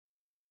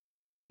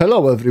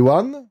Hello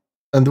everyone,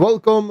 and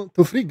welcome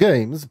to Free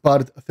Games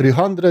part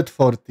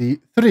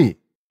 343.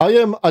 I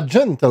am a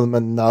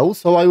gentleman now,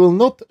 so I will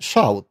not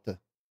shout.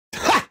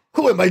 Ha!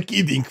 Who am I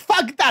kidding?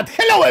 Fuck that!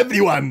 Hello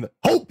everyone!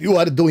 Hope you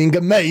are doing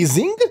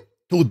amazing.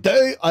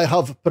 Today I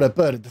have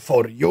prepared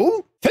for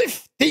you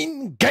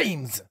 15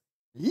 games.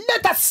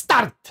 Let us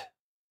start!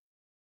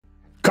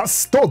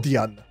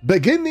 Custodian,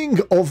 Beginning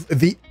of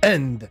the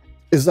End,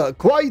 is a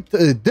quite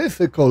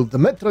difficult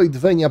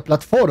Metroidvania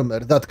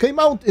platformer that came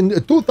out in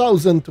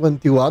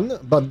 2021,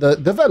 but the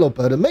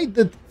developer made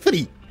it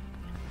free.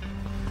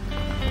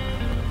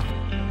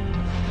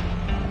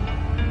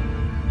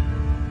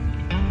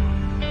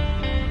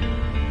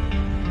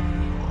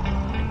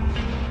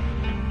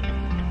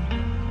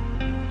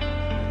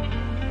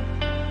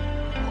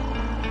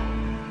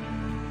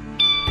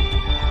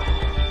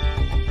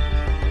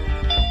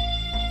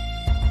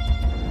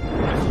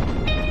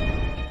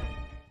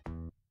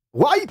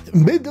 White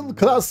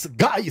middle-class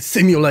guy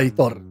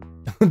simulator.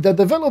 The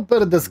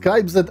developer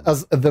describes it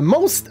as the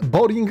most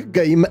boring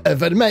game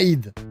ever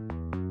made.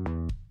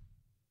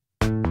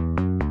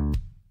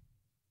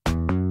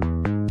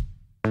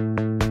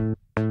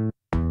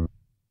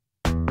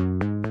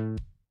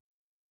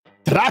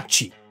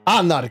 TRACHI,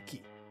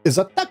 ANARCHY, is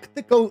a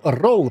tactical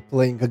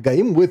role-playing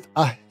game with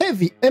a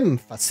heavy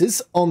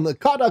emphasis on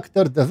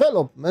character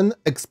development,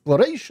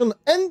 exploration,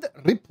 and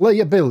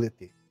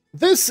replayability.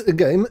 This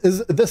game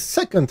is the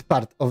second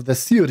part of the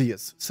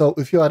series, so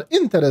if you are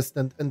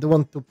interested and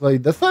want to play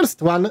the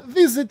first one,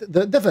 visit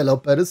the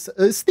developer's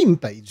Steam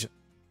page.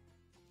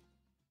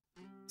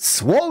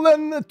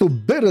 Swollen to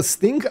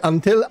bursting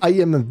until I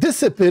am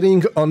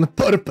disappearing on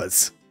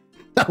purpose.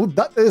 Now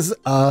that is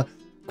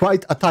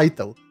quite a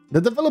title.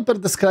 The developer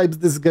describes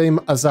this game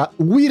as a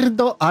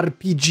weirdo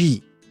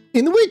RPG,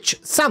 in which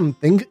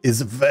something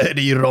is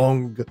very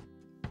wrong.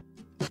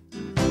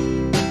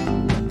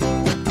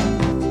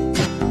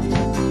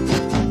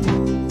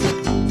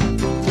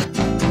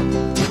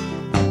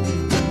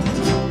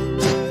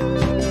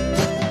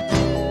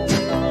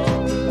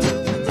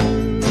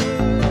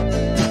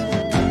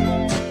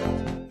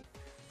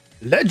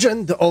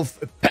 Legend of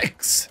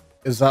Peks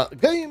is a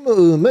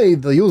game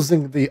made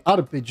using the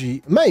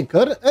RPG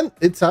Maker, and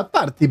it's a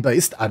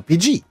party-based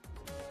RPG.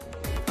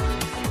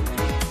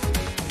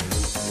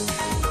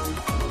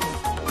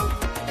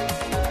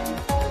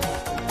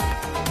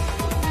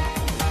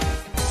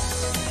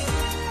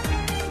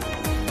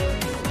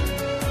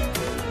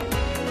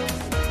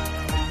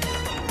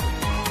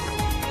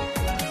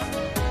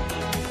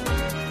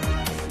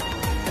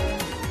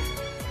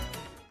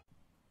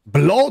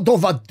 Blood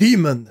of a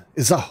Demon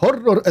is a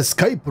horror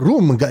escape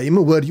room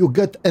game where you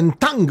get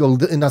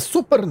entangled in a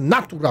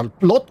supernatural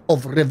plot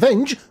of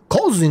revenge,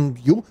 causing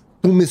you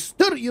to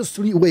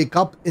mysteriously wake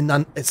up in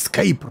an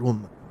escape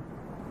room.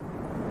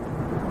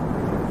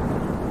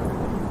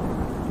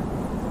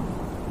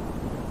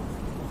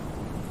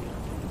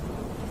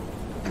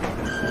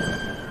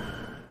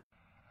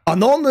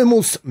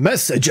 Anonymous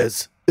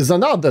Messages is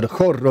another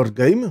horror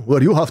game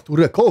where you have to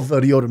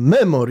recover your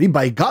memory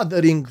by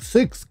gathering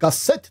 6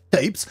 cassette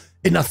tapes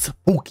in a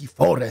spooky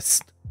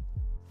forest.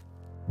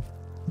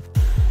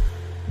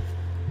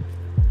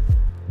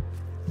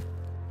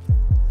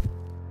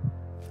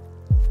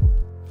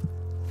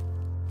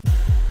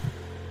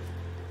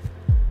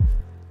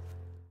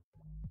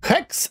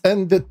 Hex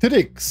and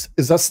Tricks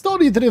is a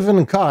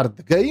story-driven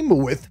card game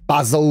with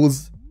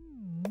puzzles.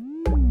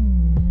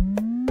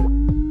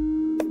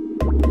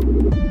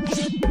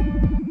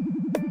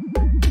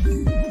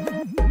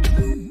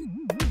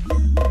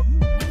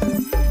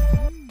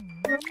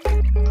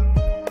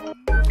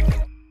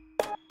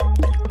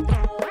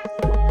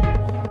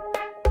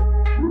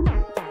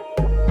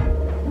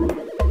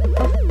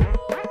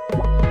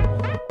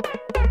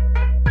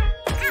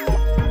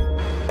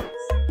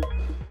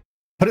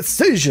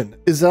 Precision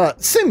is a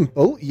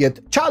simple yet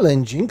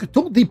challenging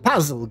 2D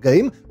puzzle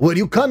game where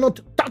you cannot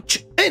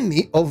touch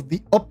any of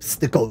the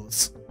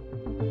obstacles.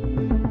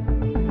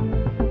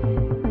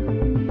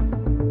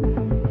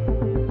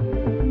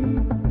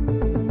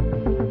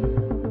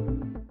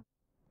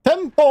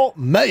 Tempo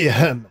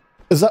Mayhem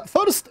is a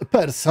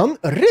first-person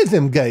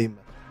rhythm game.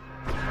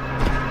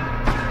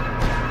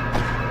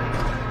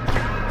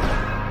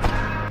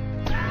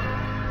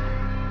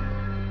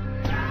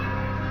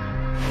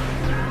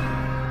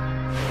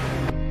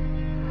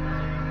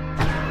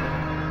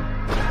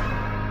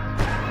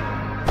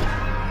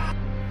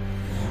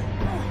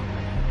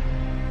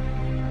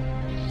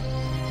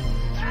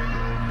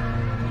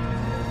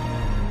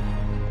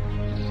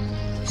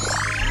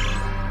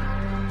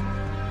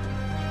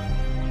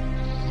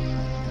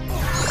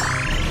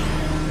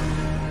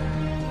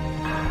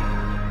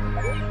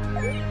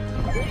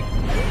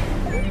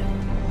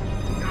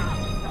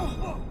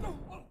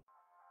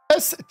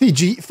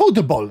 STG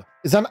Football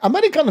is an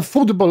American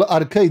football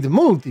arcade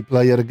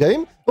multiplayer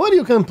game where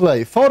you can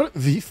play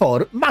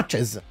 4v4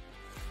 matches.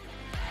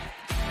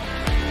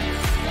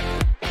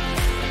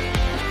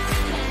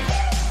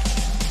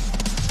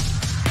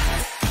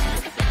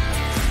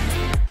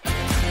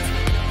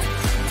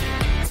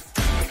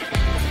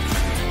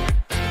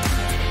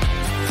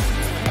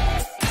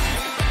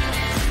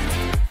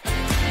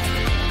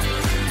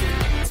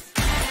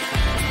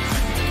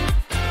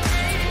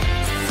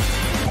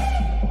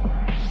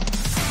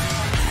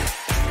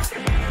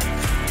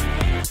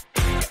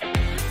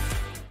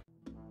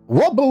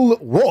 Wobble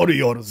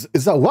Warriors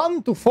is a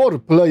 1 to 4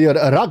 player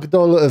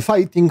ragdoll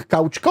fighting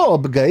couch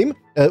co-op game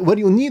where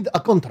you need a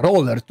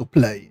controller to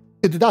play.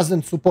 It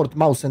doesn't support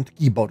mouse and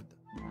keyboard.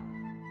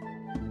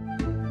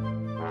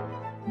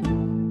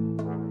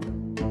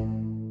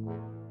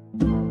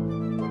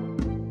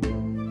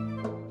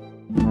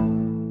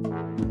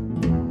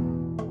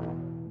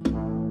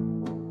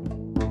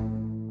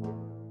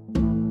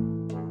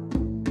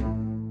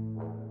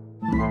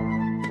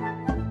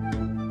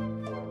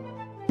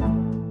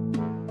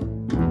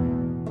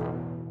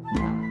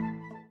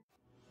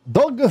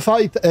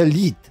 Dogfight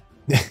Elite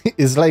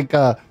is like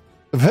a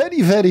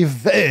very, very,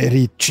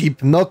 very cheap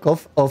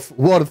knockoff of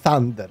War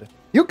Thunder.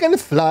 You can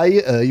fly,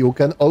 you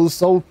can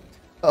also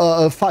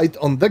fight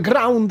on the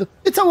ground.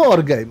 It's a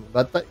war game,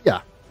 but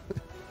yeah.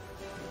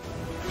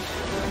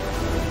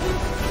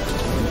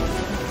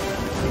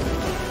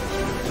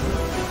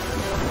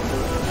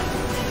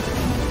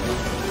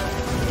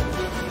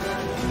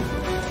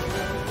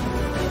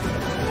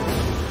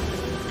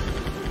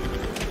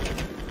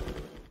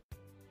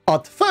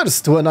 At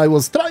first, when I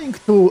was trying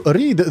to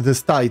read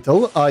this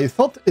title, I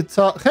thought it's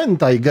a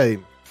hentai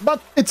game,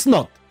 but it's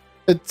not.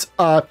 It's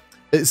a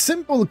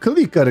simple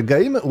clicker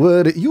game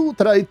where you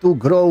try to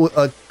grow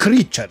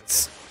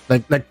creatures,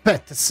 like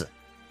pets.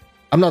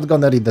 I'm not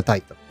gonna read the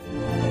title.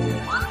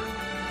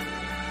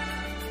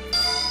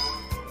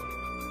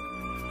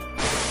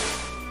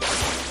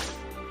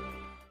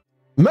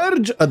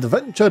 Merge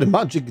Adventure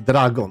Magic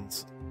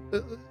Dragons.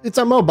 It's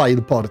a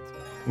mobile port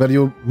where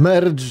you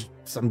merge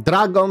some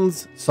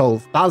dragons,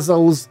 solve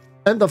puzzles,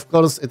 and of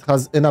course it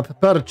has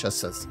in-app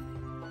purchases.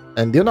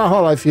 And you know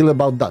how I feel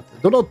about that.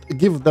 Do not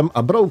give them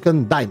a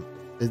broken dime.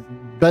 It's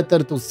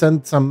better to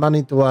send some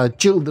money to a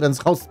children's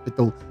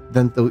hospital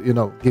than to, you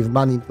know, give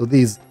money to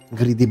these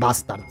greedy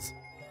bastards.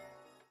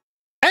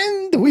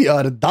 And we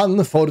are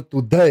done for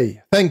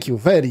today. Thank you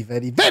very,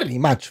 very, very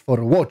much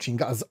for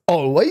watching as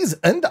always,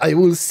 and I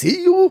will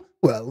see you,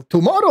 well,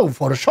 tomorrow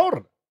for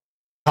sure.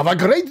 Have a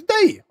great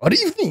day or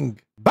evening.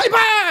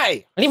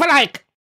 Bye-bye! Leave a like!